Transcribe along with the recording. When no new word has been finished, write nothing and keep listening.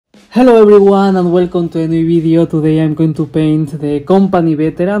Hello everyone and welcome to a new video. Today I'm going to paint the Company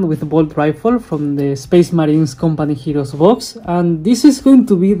Veteran with Bolt Rifle from the Space Marines Company Heroes box, and this is going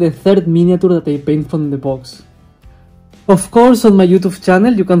to be the third miniature that I paint from the box. Of course, on my YouTube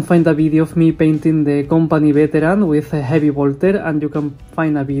channel you can find a video of me painting the Company Veteran with a Heavy Bolter, and you can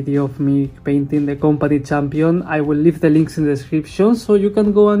find a video of me painting the Company Champion. I will leave the links in the description so you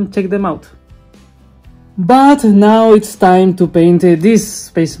can go and check them out. But now it's time to paint this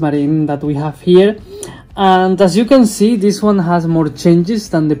Space Marine that we have here, and as you can see, this one has more changes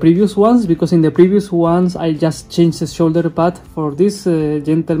than the previous ones, because in the previous ones I just changed the shoulder pad. For this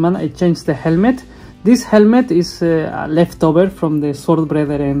gentleman I changed the helmet. This helmet is a leftover from the Sword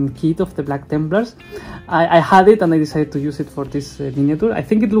Brethren kit of the Black Templars. I had it and I decided to use it for this miniature. I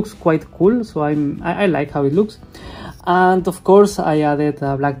think it looks quite cool, so I like how it looks. And of course I added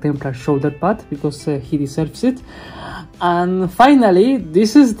a Black Templar shoulder pad because he deserves it. And finally,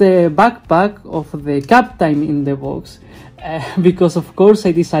 this is the backpack of the Captain in the box. Because of course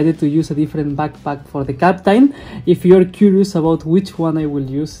I decided to use a different backpack for the Captain. If you're curious about which one I will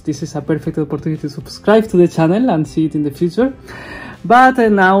use, this is a perfect opportunity to subscribe to the channel and see it in the future. But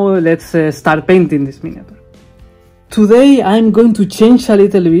now let's start painting this miniature. Today I'm going to change a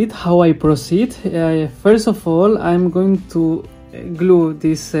little bit how I proceed. First of all, I'm going to glue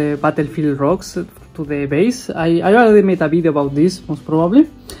these battlefield rocks to the base. I already made a video about this, most probably.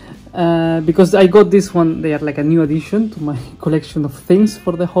 Because I got this one, they are like a new addition to my collection of things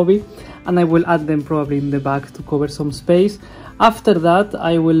for the hobby, and I will add them probably in the back to cover some space. After that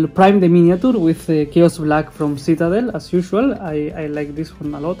I will prime the miniature with Chaos Black from Citadel as usual. I like this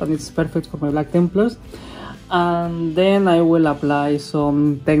one a lot and it's perfect for my Black Templars. And then I will apply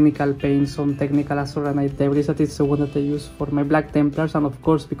some technical paint, some technical Azoranite Debris. That is the one that I use for my Black Templars, and of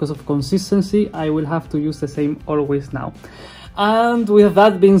course because of consistency I will have to use the same always now. And with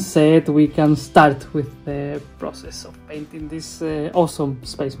that being said, we can start with the process of painting this awesome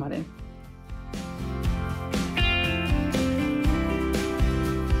Space Marine.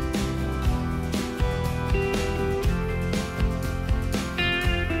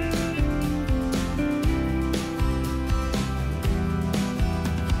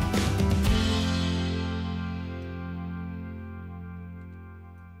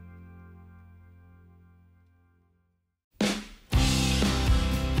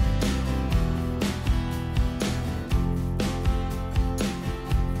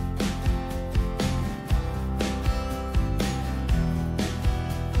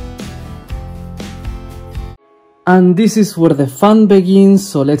 And this is where the fun begins,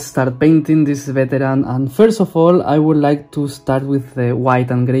 so let's start painting this veteran. And first of all, I would like to start with the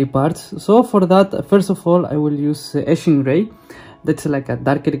white and grey parts. So for that, first of all, I will use Etching Grey. That's like a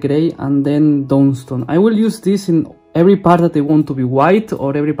darker grey, and then Dawnstone. I will use this in every part that I want to be white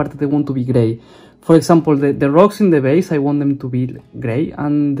or every part that I want to be grey. For example, the rocks in the base, I want them to be grey,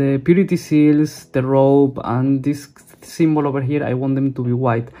 and the Purity Seals, the rope, and this symbol over here, I want them to be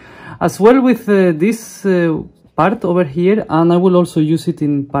white. As well with this part over here, and I will also use it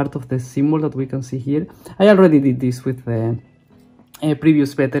in part of the symbol that we can see here. I already did this with the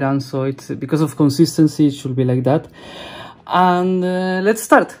previous veteran, so it's because of consistency it should be like that. And let's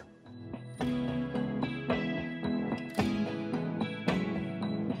start.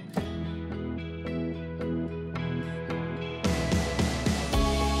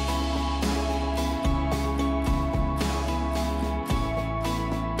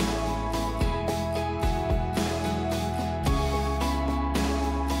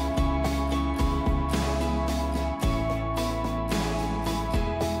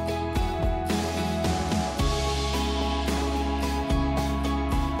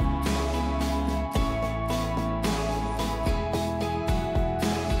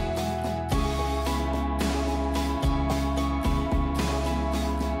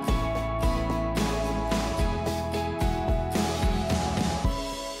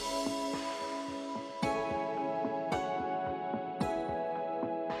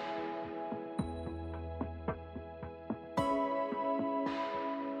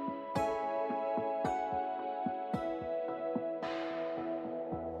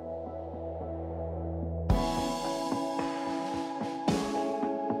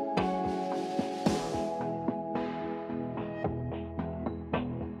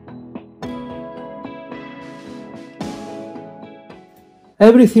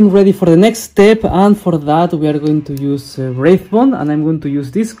 Everything ready for the next step, and for that we are going to use Wraithbone, and I'm going to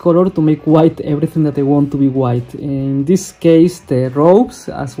use this color to make white everything that I want to be white. In this case the ropes,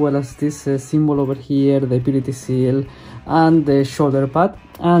 as well as this symbol over here, the Purity Seal, and the shoulder pad.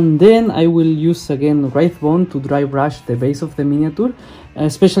 And then I will use again Wraithbone to dry brush the base of the miniature,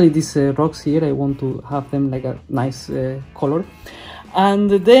 especially these rocks here. I want to have them like a nice color. And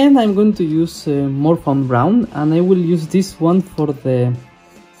then I'm going to use Morphound Brown, and I will use this one for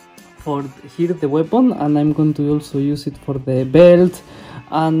here the weapon, and I'm going to also use it for the belt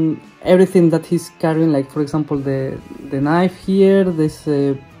and everything that he's carrying, like for example the knife here, this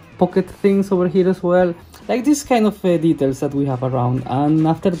pocket things over here as well, like this kind of details that we have around. And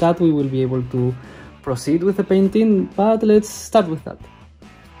after that we will be able to proceed with the painting, but let's start with that.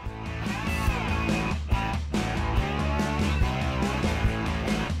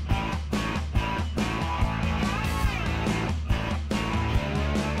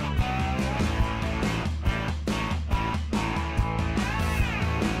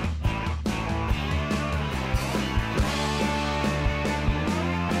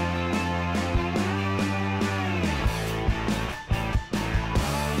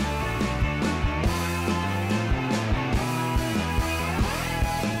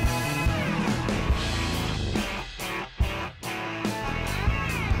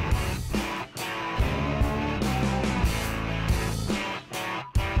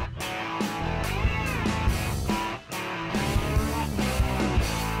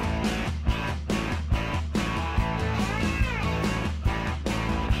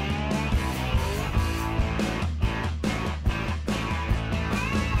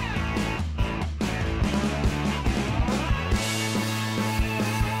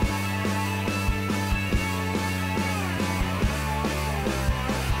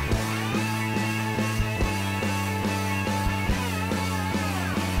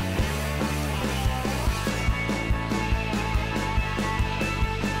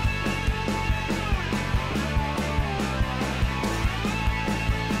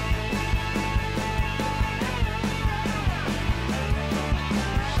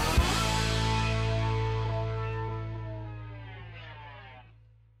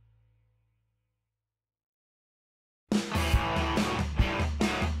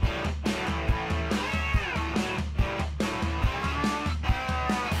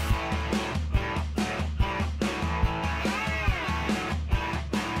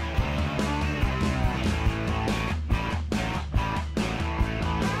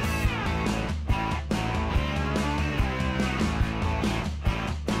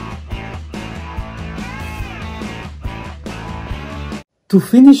 To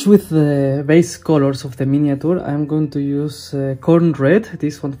finish with the base colors of the miniature, I'm going to use Khorne Red,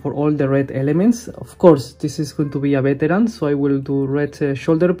 this one for all the red elements. Of course, this is going to be a veteran, so I will do red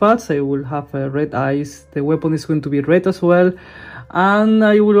shoulder pads, I will have red eyes, the weapon is going to be red as well, and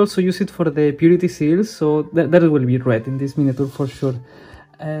I will also use it for the purity seal, so that will be red in this miniature for sure.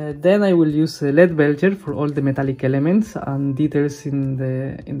 Then I will use Leadbelcher for all the metallic elements and details in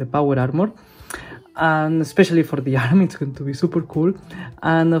the power armor. And especially for the arm, it's going to be super cool.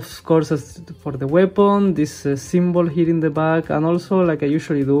 And of course, as for the weapon, this symbol here in the back, and also, like I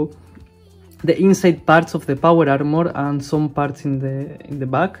usually do, the inside parts of the power armor and some parts in the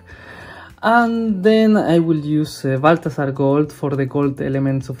back. And then I will use Balthasar Gold for the gold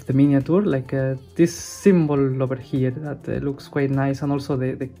elements of the miniature, like this symbol over here that looks quite nice, and also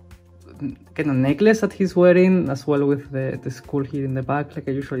the kind of necklace that he's wearing, as well with the skull here in the back, like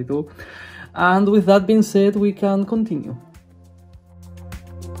I usually do. And with that being said, we can continue.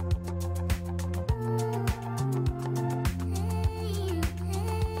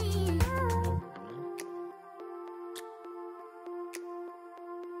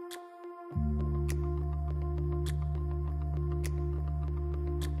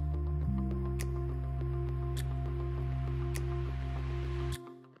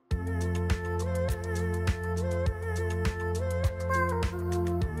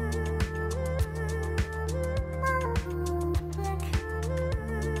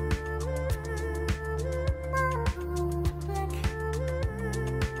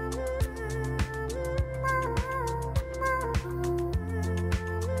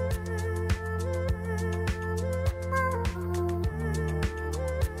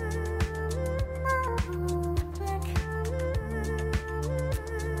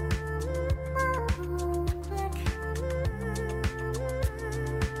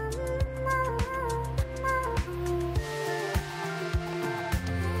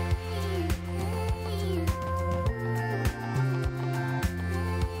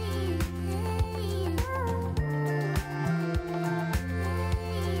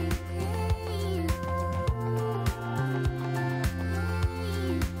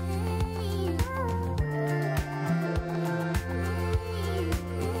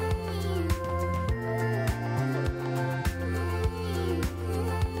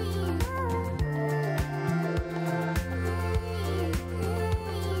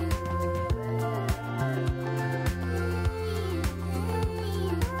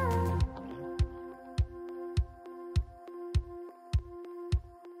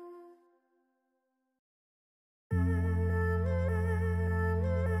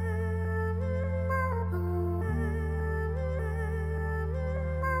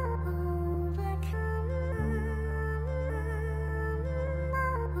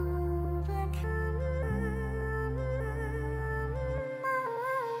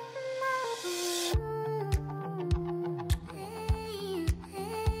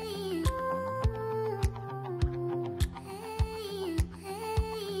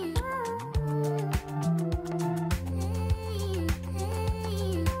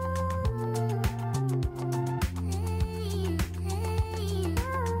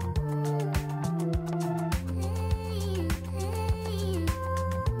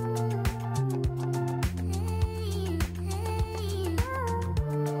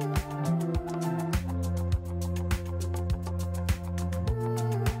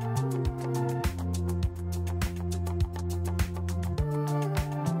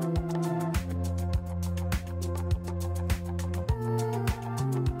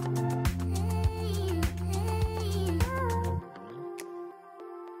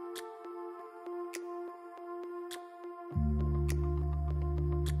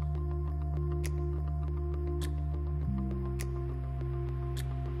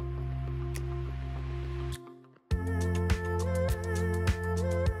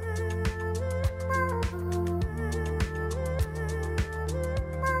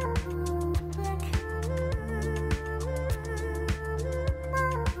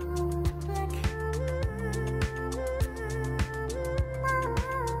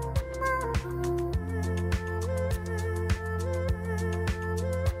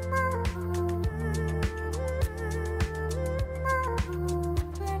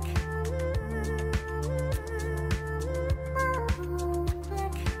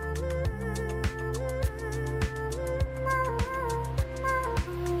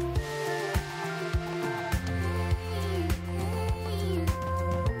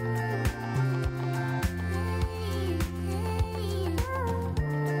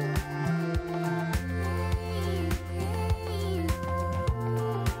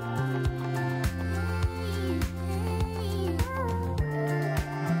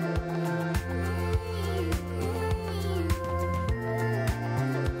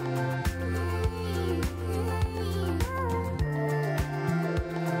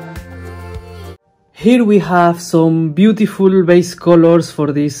 Here we have some beautiful base colors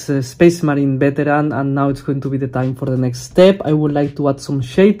for this Space Marine Veteran, and now it's going to be the time for the next step. I would like to add some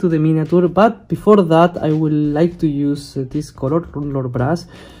shade to the miniature, but before that I would like to use this color, Runelord Brass,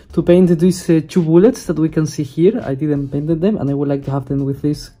 to paint these 2 bullets that we can see here. I didn't paint them, and I would like to have them with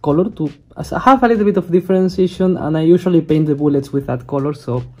this color to have a little bit of differentiation, and I usually paint the bullets with that color,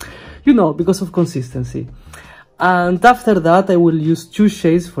 so you know, because of consistency. And after that I will use 2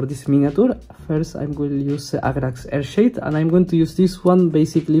 shades for this miniature. First I'm going to use Agrax Air Shade, and I'm going to use this one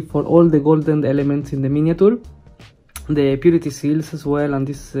basically for all the golden elements in the miniature, the purity seals as well, and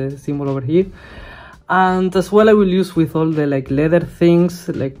this symbol over here. And as well I will use with all the like leather things,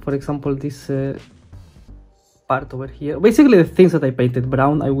 like for example this part over here. Basically the things that I painted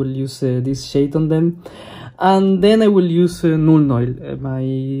brown, I will use this shade on them. And then I will use Nuln-Oil,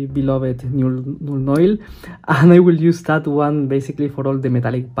 my beloved Nuln-Oil, and I will use that one basically for all the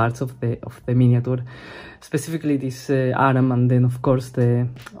metallic parts of the miniature, specifically this arm, and then of course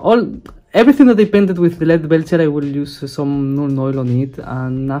everything that I painted with the lead belcher. I will use some Nuln-Oil on it,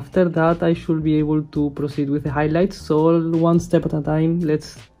 and after that I should be able to proceed with the highlights. So one step at a time,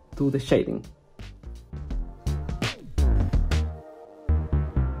 let's do the shading.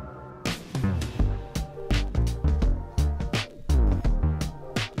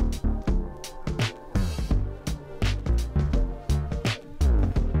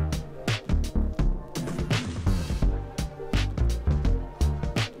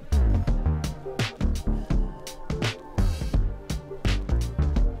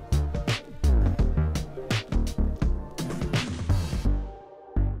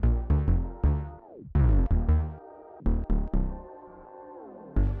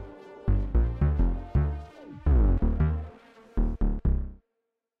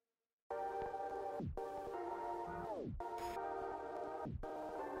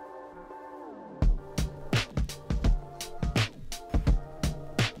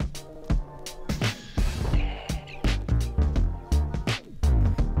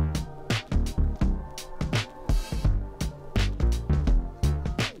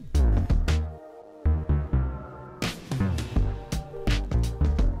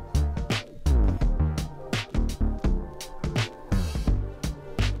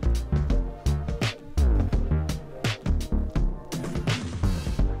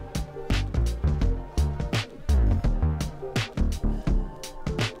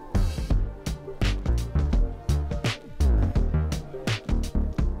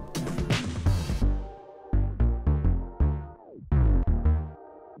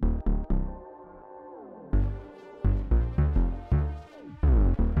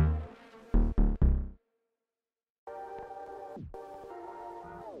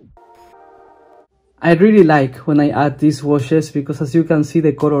 I really like when I add these washes, because as you can see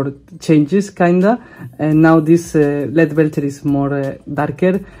the color changes kinda, and now this lead belcher is more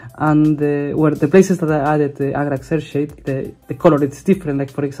darker, and where the places that I added the Agrax Air Shade, the color it's different.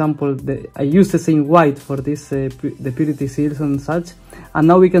 Like for example, I used the same white for this the purity seals and such, and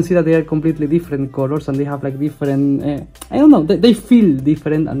now we can see that they are completely different colors, and they have like different I don't know, they feel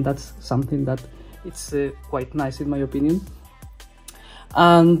different, and that's something that it's quite nice in my opinion.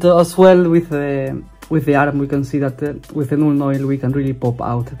 And as well with the arm, we can see that with the Nuln-Oil we can really pop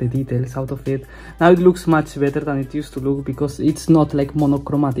out the details out of it. Now it looks much better than it used to look, because it's not like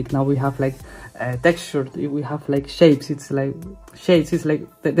monochromatic. Now we have like texture, we have like shapes, it's like shades, it's like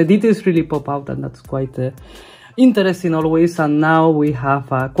the details really pop out, and that's quite interesting always. And now we have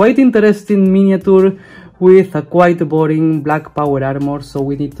a quite interesting miniature with a quite boring black power armor, so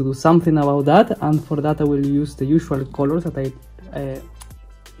we need to do something about that, and for that I will use the usual colors that I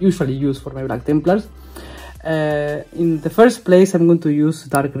usually use for my Black Templars. In the first place I'm going to use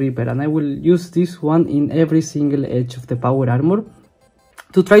Dark Reaper, and I will use this one in every single edge of the power armor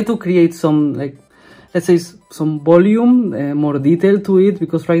to try to create some, like, let's say some volume, more detail to it,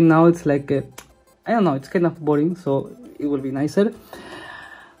 because right now it's like I don't know, it's kind of boring, so it will be nicer.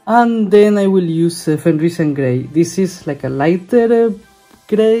 And then I will use Fenrisian Grey. This is like a lighter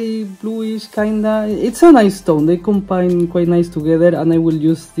grey, bluish kinda. It's a nice tone, they combine quite nice together, and I will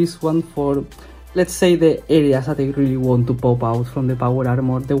use this one for, let's say, the areas that I really want to pop out from the power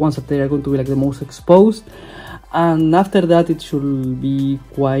armor, the ones that they are going to be like the most exposed. And after that it should be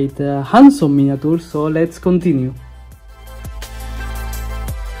quite a handsome miniature, so let's continue.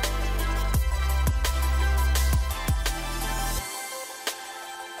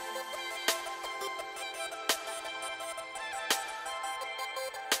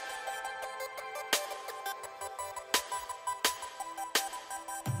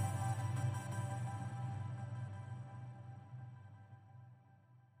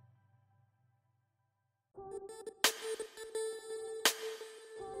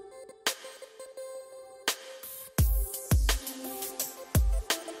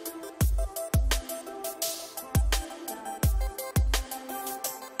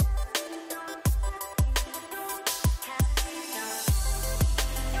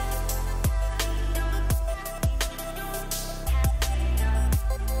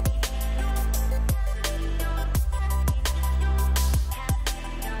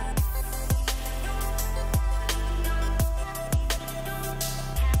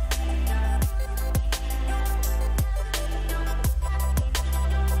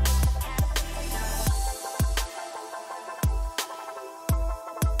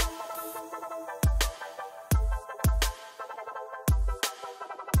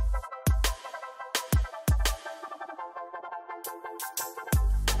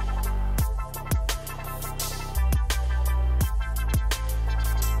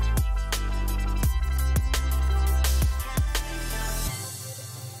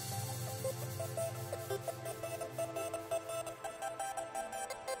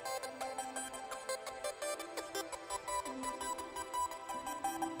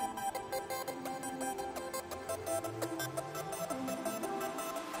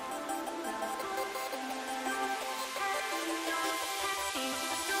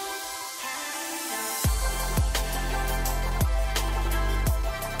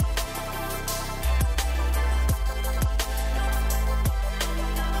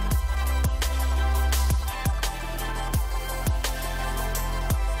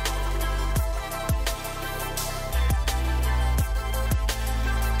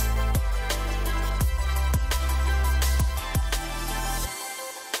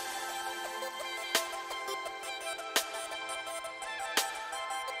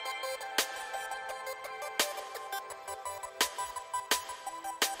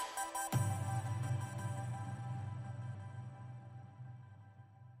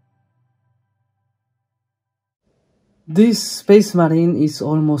 This Space Marine is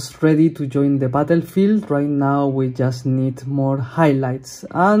almost ready to join the battlefield. Right now we just need more highlights,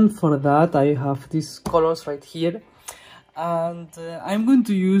 and for that I have these colors right here, and I'm going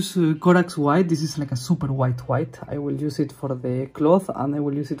to use Corax White. This is like a super white. I will use it for the cloth, and I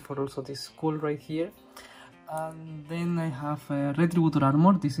will use it for also this skull right here. And then I have Retributor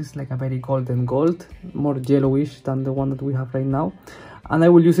Armor. This is like a very golden gold, more yellowish than the one that we have right now. And I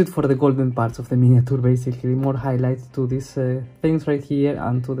will use it for the golden parts of the miniature, basically, more highlights to these things right here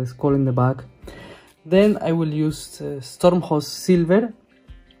and to the skull in the back. Then I will use Stormhost Silver.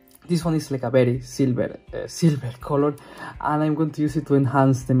 This one is like a very silver color, and I'm going to use it to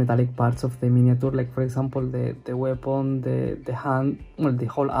enhance the metallic parts of the miniature, like for example the weapon, the hand, well, the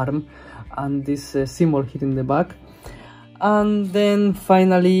whole arm, and this symbol here in the back. And then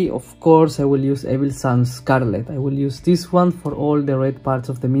finally, of course, I will use Evil Sunz Scarlet. I will use this one for all the red parts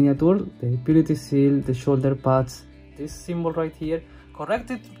of the miniature, the Purity Seal, the shoulder pads, this symbol right here,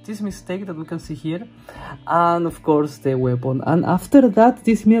 corrected this mistake that we can see here, and of course the weapon. And after that,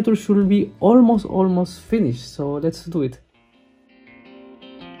 this miniature should be almost finished, so let's do it.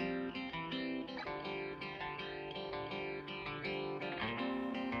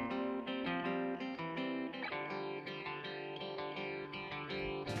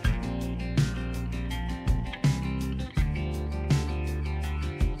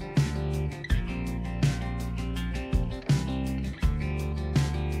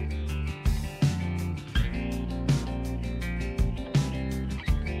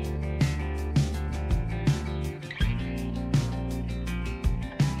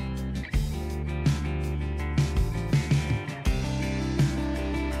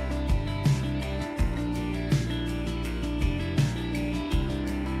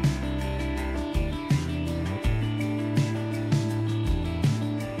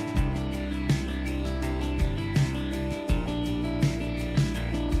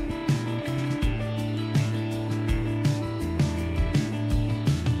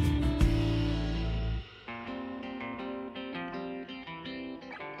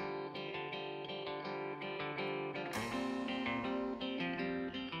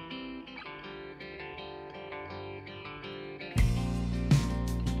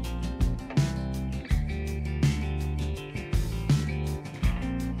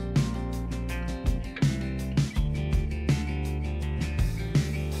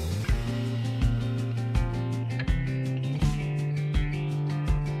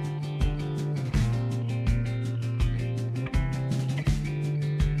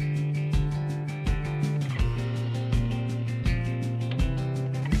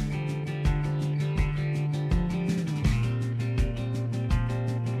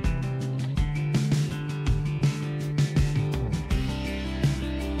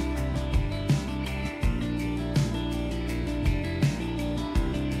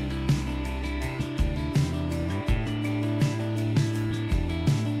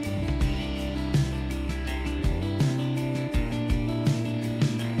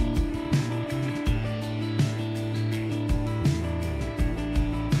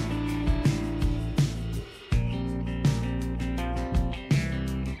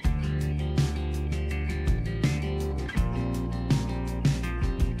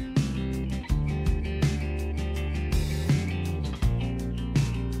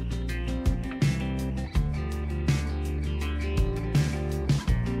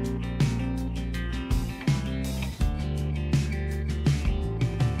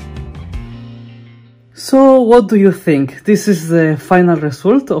 So what do you think? This is the final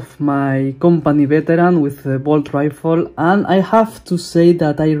result of my company veteran with the bolt rifle, and I have to say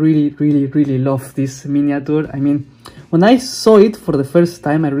that I really love this miniature. I mean, when I saw it for the first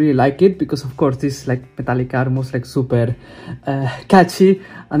time, I really like it because of course this like metallic armor was like super catchy,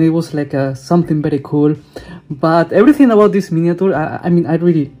 and it was like something very cool. But everything about this miniature, I mean, I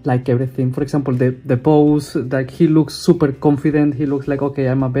really like everything. For example, the pose, like he looks super confident. He looks like, okay,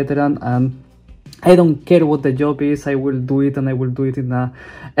 I'm a veteran and I don't care what the job is, I will do it, and I will do it in a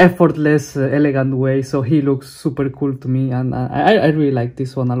effortless, elegant way. So he looks super cool to me, and I really like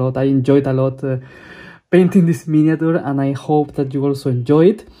this one a lot. I enjoyed a lot painting this miniature, and I hope that you also enjoy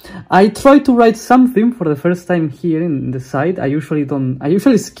it. I tried to write something for the first time here in the side. I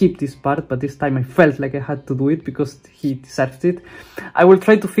usually skip this part, but this time I felt like I had to do it because he deserves it. I will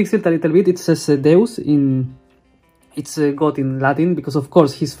try to fix it a little bit. It says Deus in... It's God in Latin because of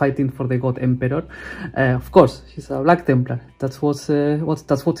course he's fighting for the God Emperor. Of course he's a Black Templar. That's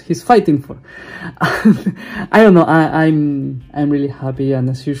what he's fighting for. I don't know. I'm really happy, and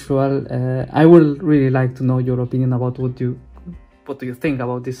as usual, I would really like to know your opinion about what do you think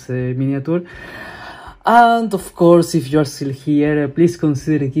about this miniature. And of course, if you are still here, please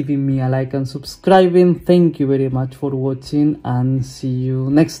consider giving me a like and subscribing. Thank you very much for watching, and see you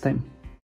next time.